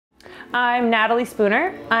I'm Natalie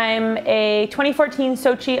Spooner. I'm a 2014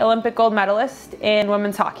 Sochi Olympic gold medalist in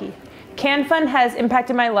women's hockey. Canfund has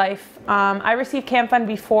impacted my life. I received Canfund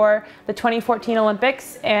before the 2014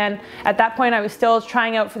 Olympics, and at that point I was still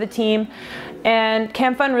trying out for the team. And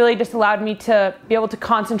Canfund really just allowed me to be able to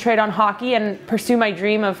concentrate on hockey and pursue my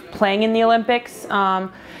dream of playing in the Olympics.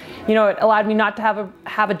 You know, it allowed me not to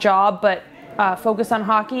have a job, but focus on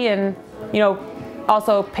hockey and, you know,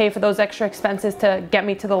 also pay for those extra expenses to get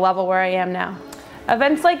me to the level where I am now.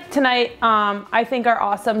 Events like tonight I think are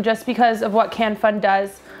awesome just because of what Canfund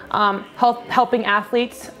does, helping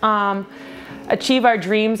athletes achieve our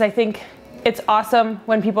dreams. I think it's awesome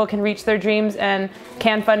when people can reach their dreams, and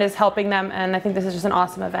Canfund is helping them, and I think this is just an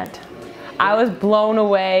awesome event. I was blown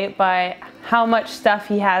away by how much stuff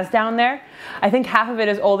he has down there. I think half of it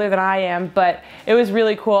is older than I am, but it was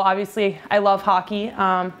really cool. Obviously, I love hockey.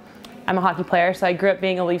 I'm a hockey player, so I grew up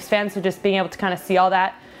being a Leafs fan, so just being able to kind of see all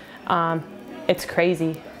that, it's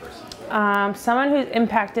crazy. Someone who's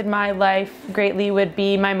impacted my life greatly would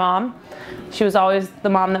be my mom. She was always the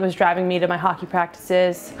mom that was driving me to my hockey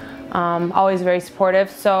practices, always very supportive.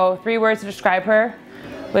 So 3 words to describe her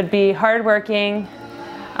would be hardworking,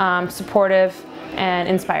 supportive, and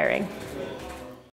inspiring.